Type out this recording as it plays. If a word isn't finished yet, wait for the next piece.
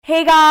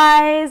Hey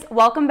guys,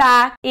 welcome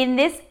back. In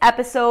this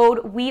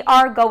episode, we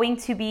are going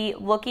to be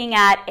looking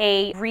at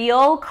a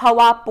real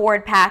co-op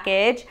board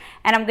package,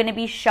 and I'm going to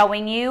be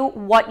showing you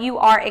what you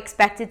are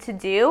expected to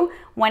do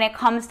when it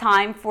comes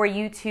time for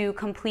you to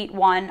complete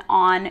one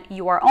on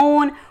your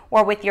own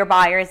or with your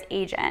buyer's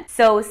agent.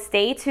 So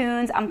stay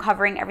tuned, I'm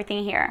covering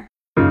everything here.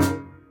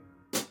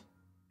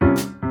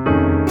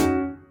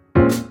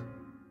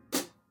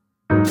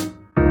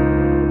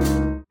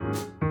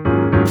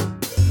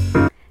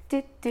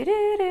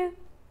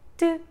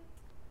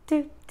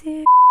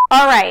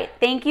 All right,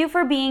 thank you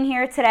for being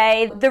here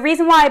today. The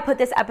reason why I put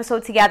this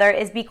episode together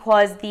is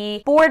because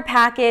the board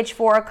package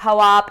for a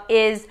co-op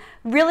is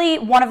really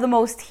one of the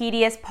most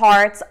tedious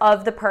parts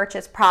of the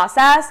purchase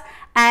process,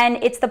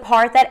 and it's the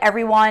part that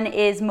everyone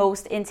is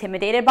most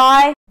intimidated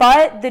by.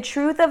 But the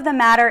truth of the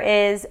matter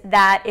is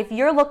that if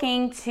you're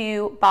looking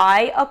to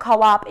buy a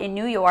co-op in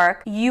New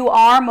York, you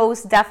are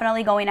most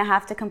definitely going to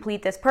have to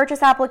complete this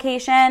purchase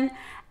application.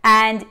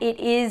 And it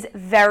is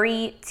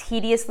very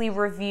tediously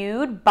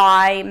reviewed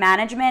by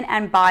management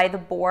and by the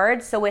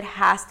board. So it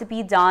has to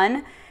be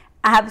done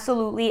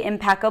absolutely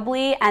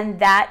impeccably. And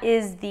that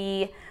is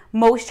the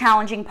most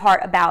challenging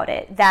part about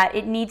it, that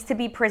it needs to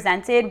be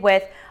presented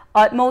with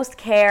utmost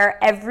care.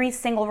 Every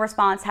single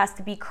response has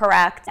to be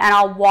correct. And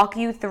I'll walk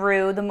you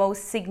through the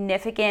most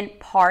significant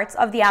parts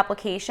of the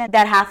application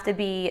that have to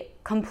be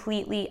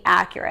completely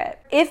accurate.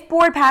 If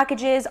board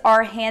packages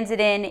are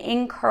handed in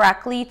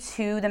incorrectly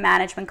to the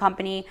management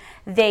company,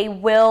 they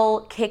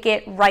will kick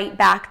it right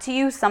back to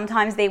you.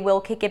 Sometimes they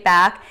will kick it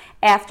back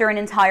after an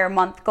entire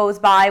month goes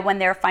by when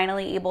they're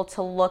finally able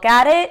to look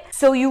at it.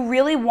 So you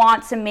really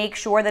want to make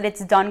sure that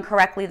it's done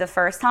correctly the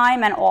first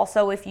time. And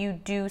also, if you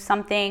do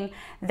something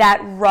that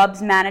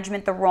rubs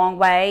management the wrong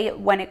way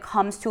when it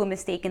comes to a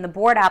mistake in the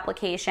board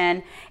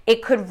application,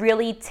 it could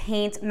really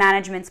taint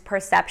management's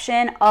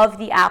perception of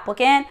the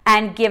applicant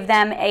and give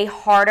them a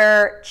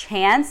harder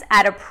chance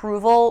at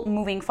approval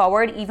moving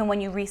forward, even when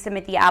you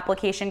resubmit the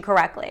application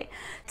correctly.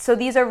 So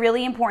these are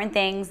really important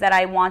things that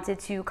I wanted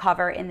to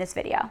cover in this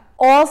video.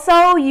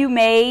 Also, you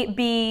may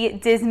be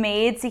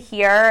dismayed to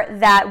hear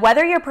that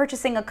whether you're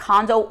purchasing a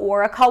condo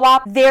or a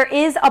co-op, there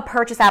is a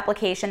purchase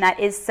application that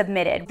is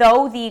submitted.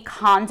 Though the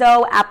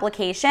condo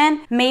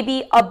application may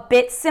be a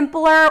bit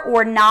simpler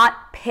or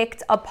not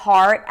picked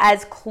apart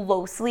as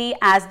closely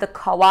as the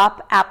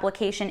co-op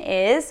application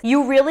is,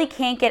 you really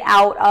can't get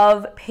out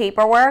of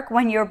paperwork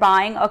when you're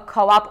buying a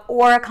co-op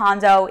or a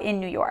condo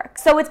in New York.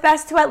 So it's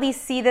best to at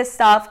least see this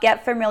stuff,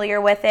 get familiar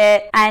with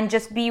it, and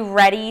just be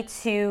ready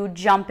to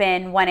jump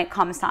in when it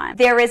comes time.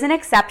 There is an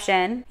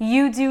exception.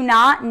 You do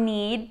not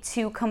need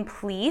to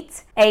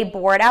complete a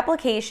board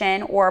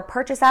application or a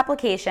purchase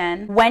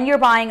application when you're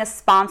buying a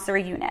sponsor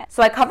unit.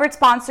 So I covered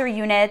sponsor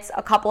units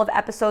a couple of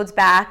episodes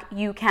back.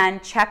 You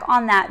can check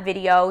on that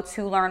video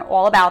to learn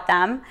all about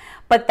them.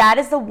 But that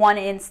is the one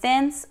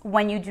instance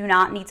when you do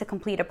not need to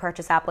complete a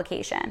purchase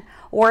application,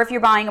 or if you're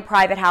buying a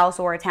private house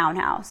or a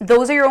townhouse.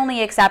 Those are your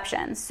only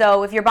exceptions.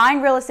 So if you're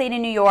buying real estate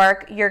in New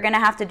York, you're gonna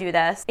have to do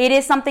this. It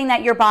is something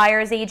that your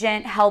buyer's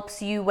agent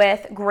helps you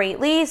with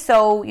greatly,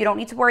 so you don't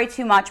need to worry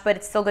too much, but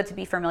it's still good to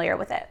be familiar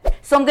with it.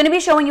 So I'm gonna be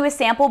showing you a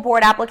sample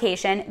board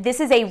application. This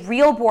is a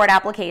real board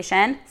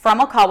application from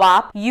a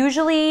co-op.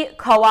 Usually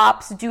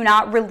co-ops do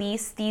not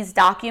release these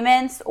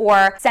documents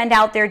or send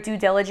out their due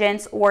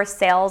diligence or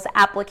sales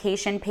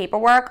application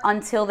paperwork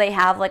until they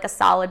have like a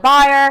solid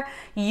buyer.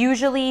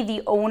 Usually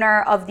the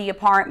owner of the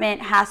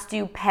apartment has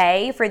to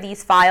pay for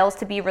these files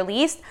to be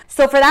released.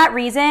 So for that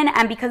reason,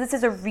 and because this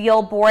is a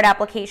real board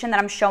application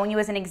that I'm showing you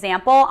as an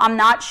example, I'm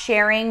not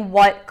sharing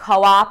what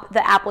co-op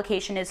the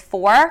application is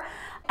for.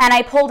 And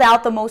I pulled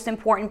out the most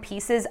important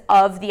pieces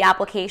of the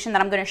application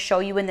that I'm going to show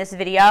you in this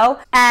video.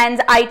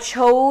 And I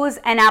chose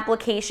an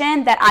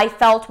application that I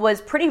felt was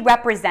pretty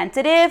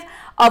representative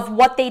of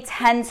what they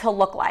tend to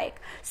look like.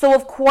 So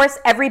of course,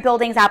 every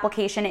building's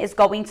application is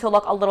going to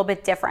look a little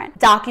bit different.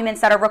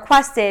 Documents that are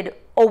requested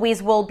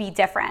always will be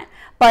different.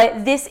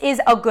 But this is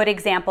a good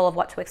example of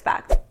what to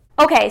expect.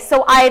 Okay,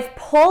 so I've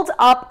pulled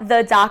up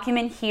the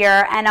document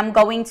here, and I'm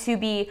going to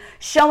be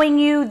showing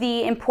you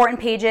the important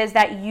pages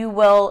that you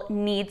will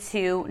need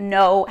to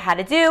know how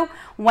to do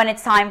when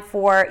it's time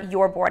for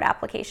your board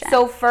application.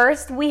 So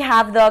first, we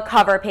have the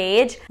cover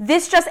page.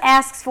 This just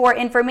asks for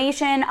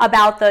information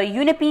about the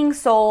unit being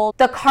sold,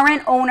 the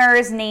current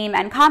owner's name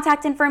and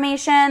contact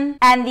information,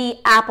 and the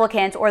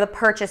applicant or the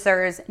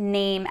purchaser's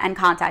name and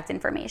contact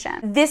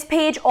information. This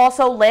page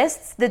also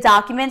lists the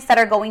documents that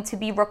are going to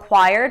be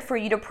required for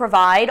you to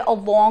provide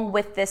along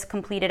with this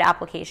completed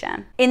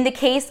application. In the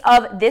case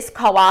of this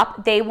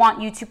co-op, they want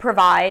you to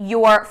provide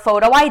your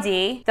photo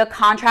ID, the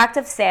contract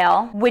of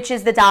sale, which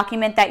is the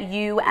document that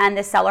you and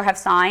the seller have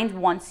signed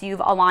once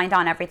you've aligned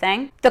on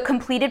everything, the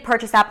completed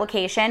purchase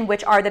application,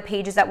 which are the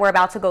pages that we're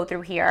about to go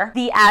through here,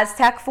 the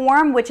Aztec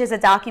form, which is a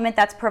document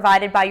that's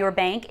provided by your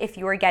bank if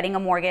you are getting a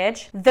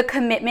mortgage, the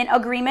commitment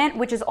agreement,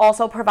 which is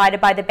also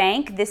provided by the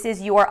bank. This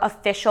is your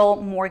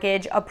official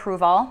mortgage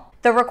approval.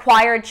 The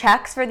required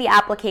checks for the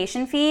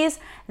application fees,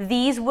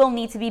 these will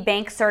need to be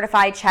bank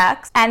certified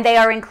checks, and they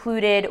are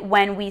included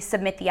when we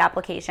submit the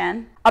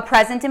application. A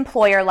present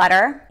employer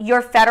letter,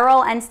 your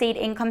federal and state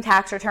income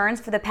tax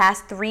returns for the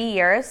past 3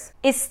 years,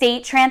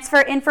 estate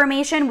transfer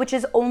information, which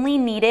is only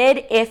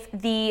needed if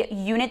the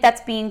unit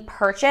that's being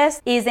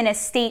purchased is an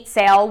estate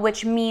sale,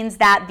 which means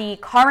that the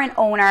current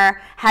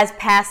owner has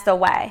passed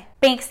away.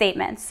 Bank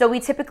statements. So we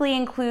typically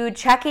include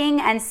checking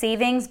and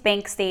savings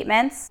bank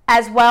statements,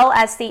 as well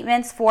as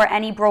statements for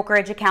any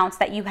brokerage accounts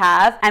that you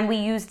have, and we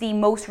use the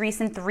most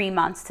recent 3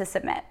 months to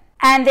submit.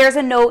 And there's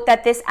a note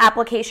that this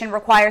application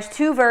requires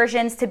 2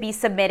 versions to be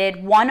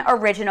submitted. One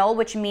original,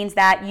 which means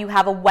that you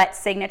have a wet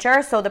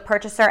signature, so the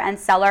purchaser and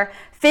seller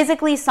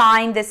physically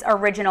sign this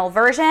original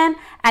version,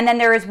 and then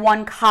there is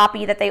 1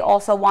 copy that they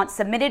also want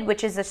submitted,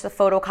 which is just a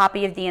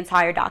photocopy of the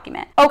entire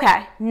document.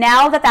 Okay,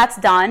 now that that's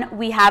done,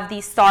 we have the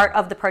start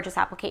of the purchase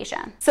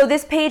application. So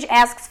this page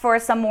asks for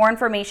some more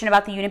information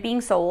about the unit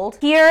being sold.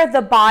 Here,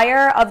 the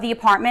buyer of the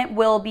apartment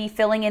will be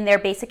filling in their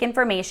basic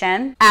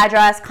information,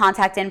 address,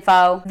 contact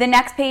info. The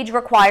next page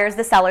requires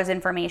the seller's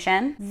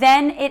information.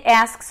 Then it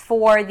asks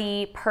for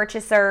the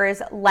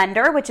purchaser's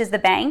lender, which is the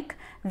bank,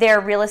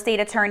 their real estate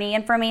attorney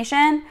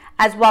information,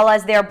 as well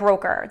as their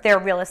broker, their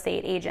real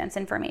estate agent's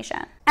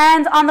information.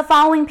 And on the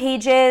following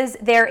pages,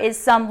 there is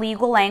some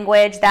legal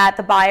language that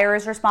the buyer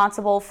is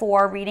responsible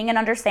for reading and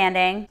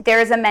understanding.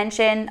 There is a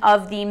mention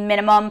of the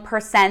minimum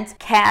 %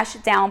 cash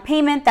down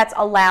payment that's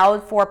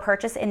allowed for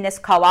purchase in this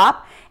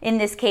co-op. In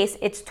this case,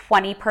 it's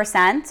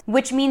 20%,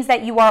 which means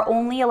that you are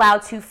only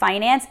allowed to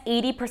finance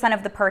 80%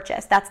 of the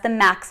purchase. That's the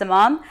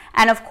maximum.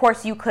 And of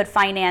course, you could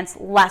finance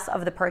less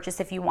of the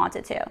purchase if you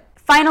wanted to.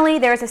 Finally,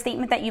 there's a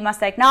statement that you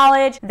must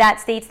acknowledge that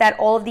states that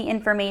all of the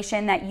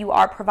information that you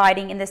are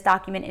providing in this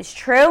document is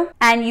true,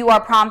 and you are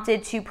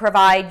prompted to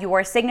provide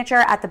your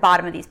signature at the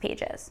bottom of these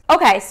pages.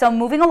 Okay, so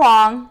moving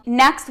along,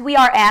 next we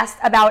are asked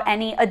about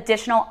any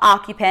additional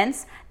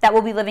occupants that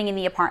will be living in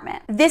the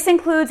apartment. This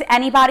includes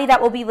anybody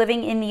that will be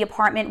living in the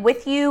apartment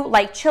with you,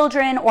 like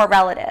children or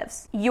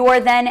relatives.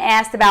 You're then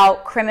asked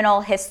about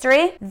criminal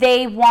history.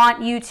 They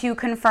want you to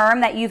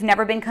confirm that you've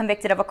never been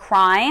convicted of a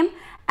crime.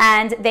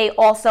 And they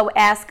also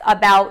ask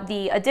about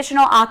the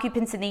additional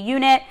occupants in the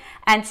unit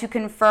and to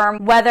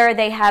confirm whether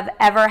they have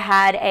ever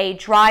had a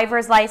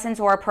driver's license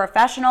or a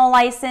professional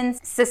license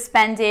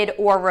suspended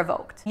or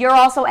revoked. You're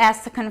also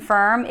asked to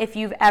confirm if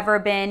you've ever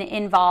been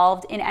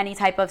involved in any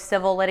type of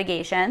civil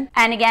litigation.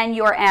 And again,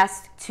 you're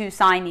asked to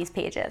sign these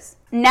pages.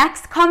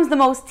 Next comes the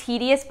most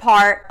tedious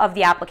part of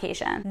the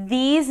application.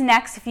 These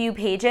next few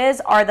pages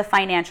are the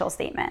financial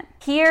statement.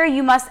 Here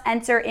you must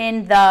enter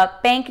in the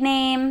bank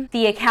name,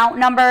 the account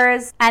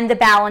numbers, and the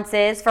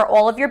balances for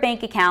all of your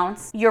bank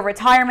accounts, your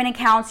retirement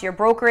accounts, your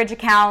brokerage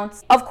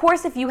accounts. Of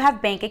course, if you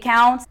have bank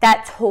accounts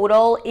that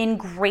total in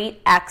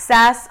great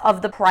excess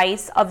of the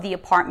price of the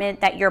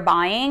apartment that you're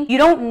buying, you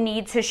don't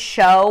need to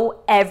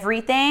show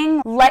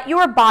everything. Let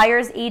your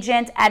buyer's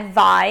agent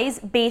advise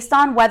based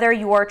on whether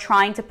you are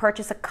trying to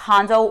purchase a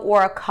condo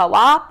or a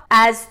co-op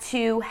as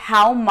to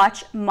how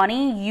much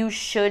money you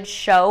should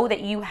show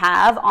that you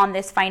have on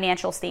this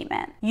financial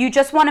statement. You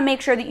just want to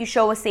make sure that you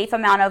show a safe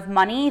amount of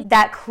money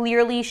that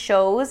clearly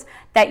shows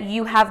that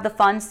you have the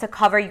funds to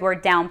cover your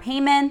down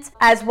payment,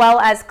 as well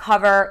as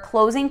cover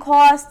closing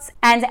costs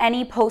and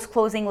any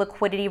post-closing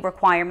liquidity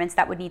requirements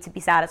that would need to be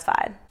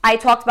satisfied. I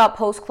talked about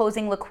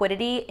post-closing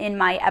liquidity in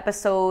my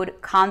episode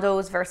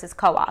Condos versus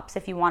Co-ops,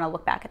 if you want to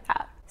look back at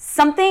that.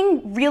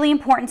 Something really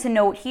important to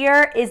note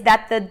here is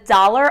that the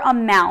dollar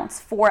amounts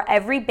for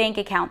every bank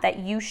account that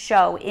you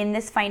show in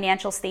this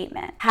financial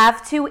statement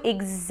have to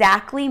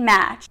exactly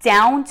match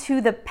down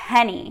to the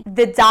penny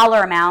the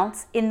dollar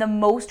amounts in the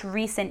most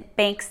recent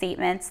bank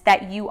statements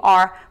that you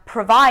are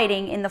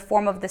providing in the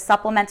form of the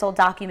supplemental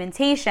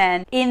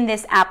documentation in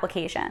this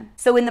application.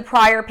 So in the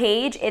prior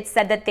page, it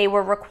said that they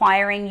were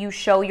requiring you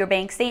show your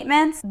bank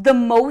statements. The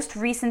most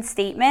recent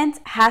statement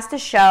has to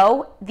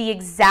show the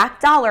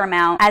exact dollar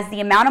amount as the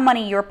amount of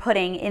money you're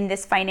putting in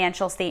this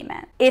financial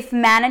statement. If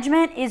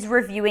management is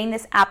reviewing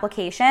this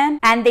application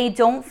and they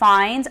don't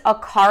find a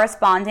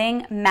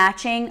corresponding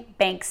matching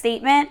bank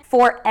statement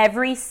for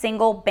every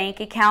single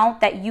bank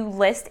account that you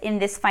list in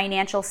this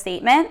financial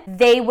statement,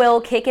 they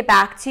will kick it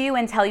back to you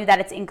and tell you that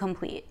it's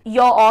incomplete.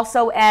 You'll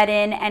also add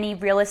in any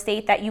real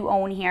estate that you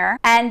own here.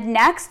 And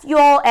next,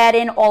 you'll add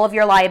in all of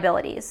your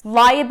liabilities.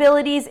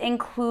 Liabilities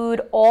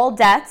include all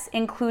debts,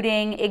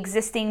 including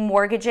existing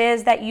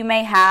mortgages that you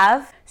may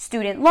have,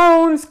 student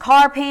loans,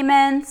 car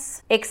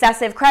payments,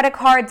 excessive credit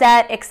card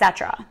debt,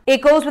 etc.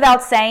 It goes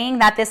without saying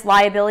that this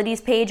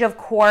liabilities page, of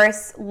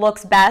course,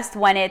 looks best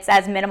when it's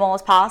as minimal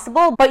as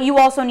possible, but you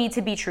also need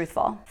to be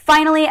truthful.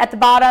 Finally, at the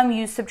bottom,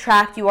 you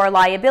subtract your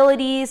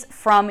liabilities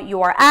from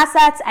your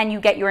assets and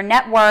you get your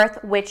net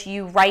worth, which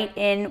you write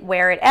in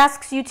where it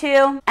asks you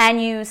to,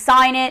 and you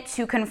sign it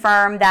to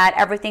confirm that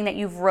everything that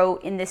you've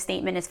wrote in this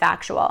statement is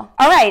factual.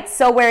 All right,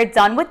 so we're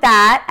done with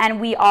that,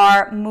 and we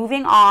are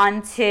moving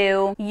on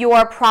to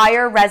your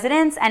prior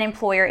residence and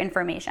employer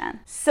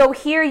information. So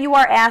here you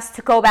are asked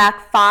to go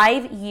back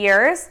 5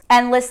 years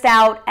and list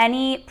out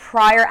any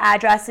prior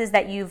addresses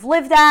that you've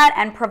lived at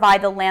and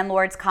provide the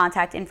landlord's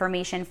contact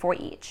information for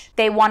each.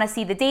 They want to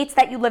see the dates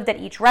that you lived at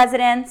each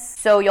residence,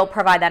 so you'll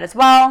provide that as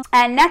well.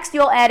 And next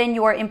you'll add in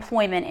your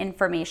employment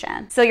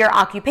information. So your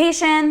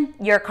occupation,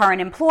 your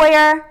current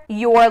employer,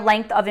 your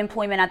length of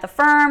employment at the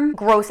firm,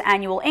 gross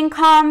annual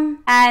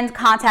income, and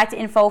contact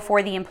info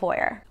for the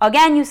employer.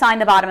 Again, you sign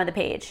the bottom of the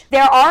page.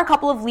 There are a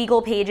couple of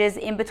legal pages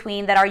in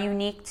between that are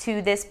unique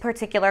to this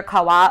particular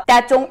co-op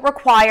that don't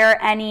require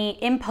any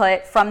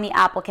input from the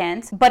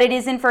applicant, but it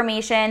is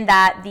information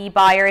that the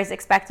buyer is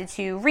expected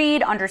to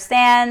read,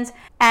 understand,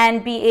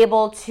 and be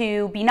able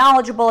to be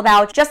knowledgeable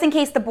about, just in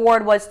case the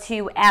board was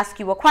to ask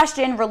you a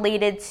question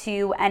related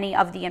to any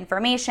of the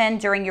information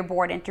during your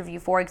board interview,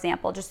 for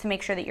example, just to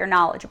make sure that you're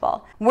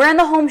knowledgeable. We're in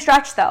the home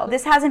stretch though.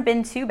 This hasn't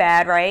been too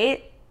bad,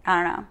 right?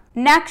 I don't know.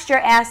 Next, you're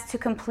asked to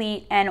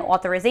complete an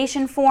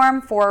authorization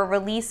form for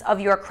release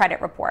of your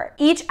credit report.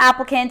 Each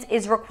applicant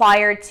is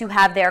required to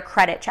have their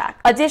credit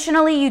checked.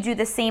 Additionally, you do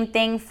the same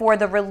thing for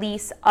the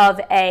release of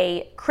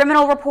a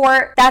criminal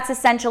report. That's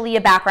essentially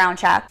a background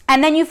check.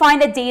 And then you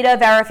find a data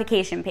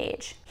verification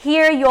page.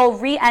 Here, you'll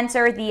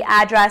re-enter the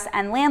address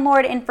and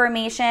landlord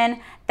information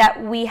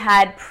that we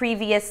had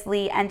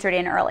previously entered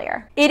in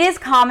earlier. It is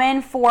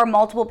common for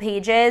multiple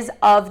pages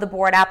of the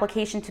board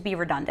application to be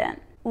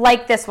redundant,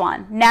 like this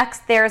one.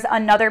 Next, there's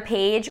another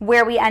page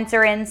where we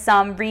enter in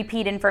some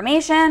repeat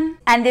information,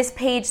 and this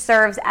page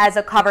serves as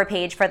a cover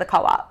page for the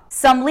co-op.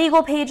 Some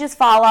legal pages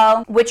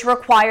follow, which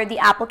require the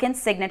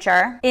applicant's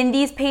signature. In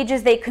these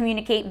pages, they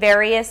communicate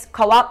various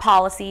co-op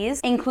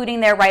policies, including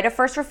their right of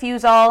first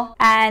refusal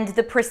and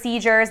the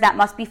procedures that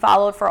must be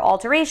followed for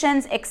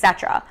alterations,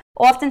 etc.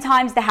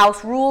 Oftentimes, the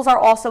house rules are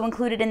also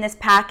included in this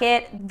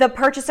packet. The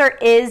purchaser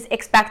is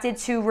expected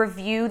to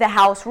review the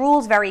house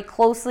rules very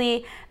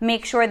closely,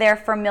 make sure they're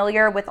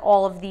familiar with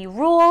all of the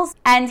rules.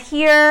 And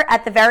here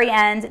at the very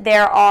end,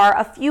 there are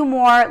a few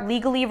more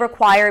legally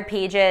required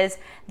pages.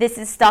 This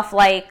is stuff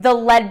like the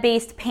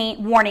lead-based paint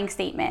warning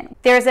statement.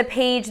 There's a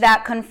page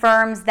that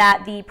confirms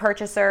that the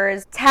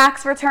purchaser's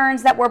tax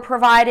returns that were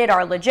provided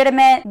are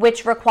legitimate,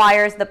 which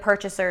requires the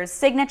purchaser's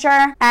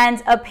signature,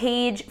 and a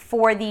page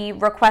for the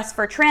request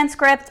for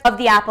transcript of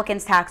the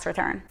applicant's tax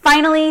return.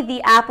 Finally,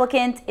 the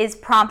applicant is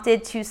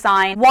prompted to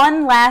sign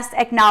one last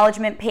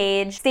acknowledgement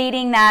page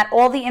stating that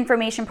all the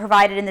information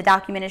provided in the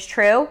document is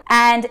true,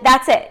 and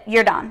that's it.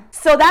 You're done.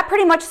 So that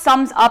pretty much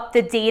sums up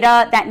the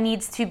data that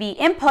needs to be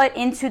input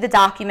into the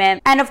document.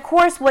 And of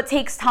course, what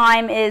takes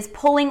time is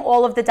pulling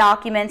all of the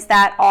documents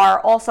that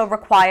are also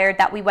required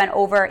that we went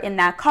over in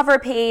that cover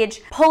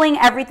page, pulling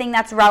everything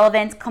that's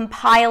relevant,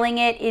 compiling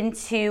it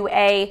into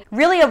a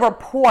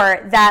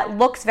report that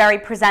looks very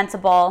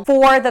presentable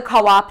for the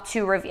co-op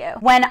to review.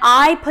 When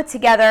I put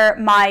together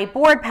my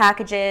board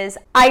packages,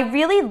 I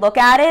really look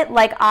at it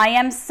like I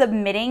am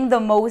submitting the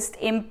most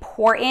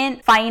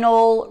important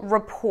final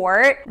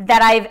report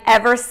that I've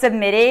ever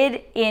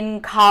submitted in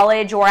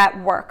college or at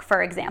work,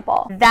 for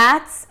example.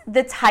 That's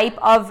the type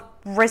of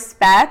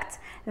respect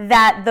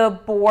that the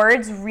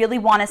boards really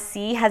want to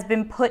see has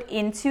been put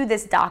into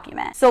this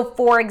document. So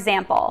for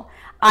example,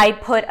 I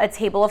put a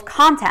table of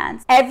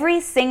contents.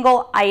 Every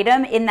single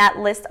item in that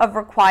list of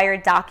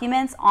required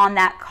documents on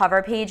that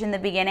cover page in the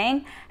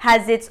beginning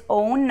has its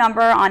own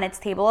number on its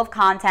table of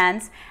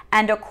contents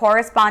and a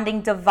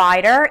corresponding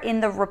divider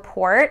in the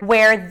report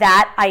where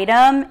that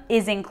item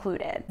is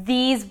included.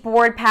 These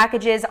board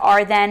packages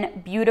are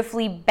then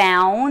beautifully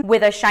bound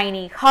with a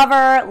shiny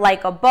cover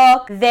like a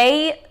book.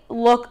 They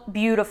look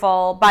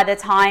beautiful by the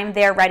time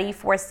they're ready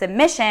for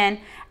submission,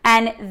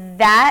 and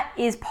that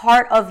is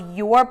part of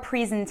your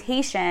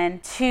presentation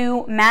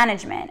to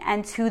management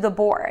and to the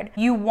board.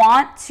 You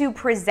want to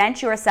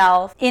present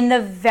yourself in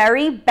the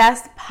very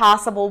best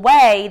possible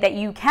way that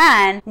you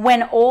can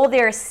when all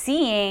they're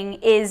seeing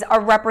is a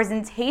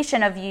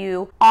representation of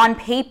you on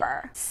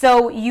paper.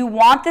 So you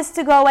want this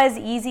to go as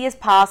easy as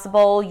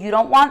possible. You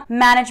don't want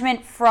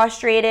management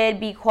frustrated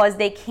because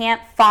they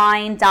can't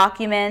find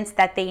documents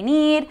that they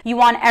need. You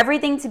want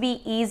everything to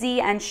be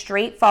easy and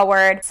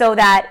straightforward so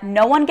that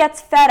no one gets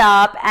fed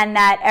up and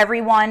that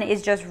everyone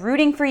is just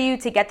rooting for you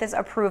to get this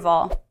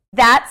approval.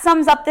 That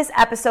sums up this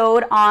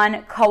episode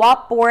on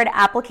co-op board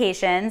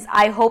applications.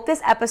 I hope this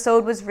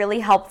episode was really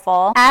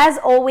helpful. As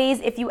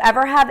always, if you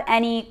ever have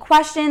any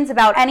questions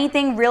about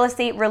anything real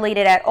estate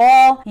related at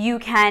all, you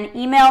can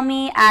email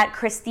me at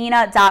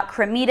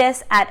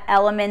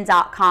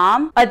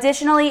christina.cremidas@elliman.com.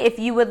 Additionally, if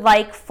you would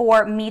like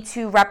for me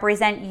to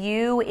represent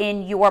you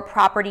in your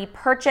property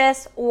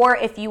purchase, or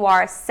if you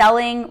are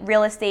selling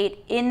real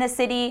estate in the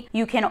city,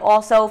 you can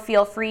also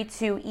feel free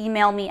to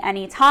email me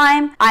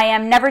anytime. I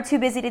am never too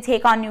busy to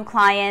take on new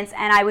clients,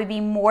 and I would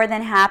be more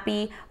than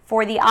happy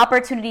for the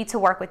opportunity to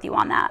work with you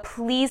on that.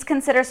 Please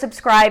consider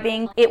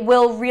subscribing. It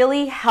will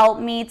really help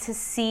me to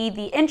see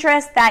the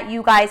interest that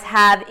you guys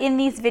have in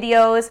these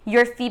videos.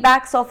 Your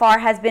feedback so far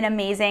has been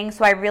amazing,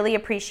 so I really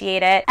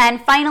appreciate it. And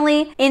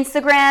finally,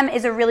 Instagram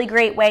is a really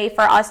great way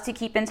for us to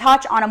keep in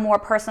touch on a more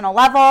personal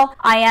level.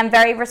 I am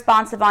very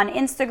responsive on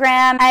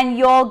Instagram, and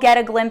you'll get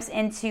a glimpse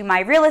into my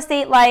real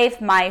estate life,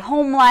 my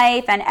home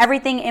life, and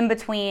everything in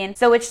between.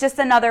 So it's just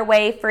another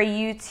way for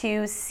you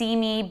to see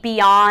me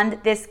beyond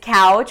this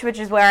couch, which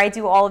is where I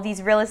do all of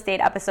these real estate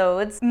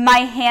episodes. My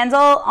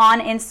handle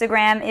on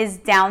Instagram is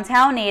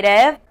Downtown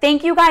Native.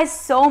 Thank you guys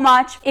so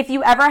much. If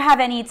you ever have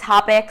any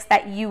topics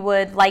that you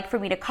would like for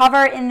me to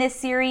cover in this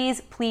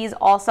series, please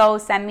also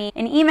send me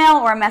an email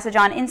or a message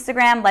on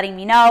Instagram letting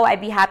me know.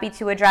 I'd be happy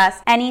to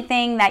address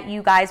anything that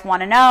you guys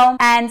want to know.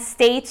 And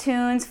stay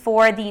tuned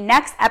for the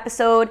next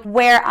episode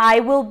where I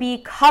will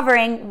be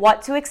covering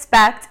what to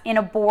expect in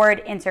a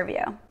board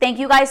interview. Thank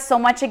you guys so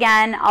much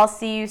again. I'll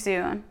see you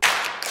soon.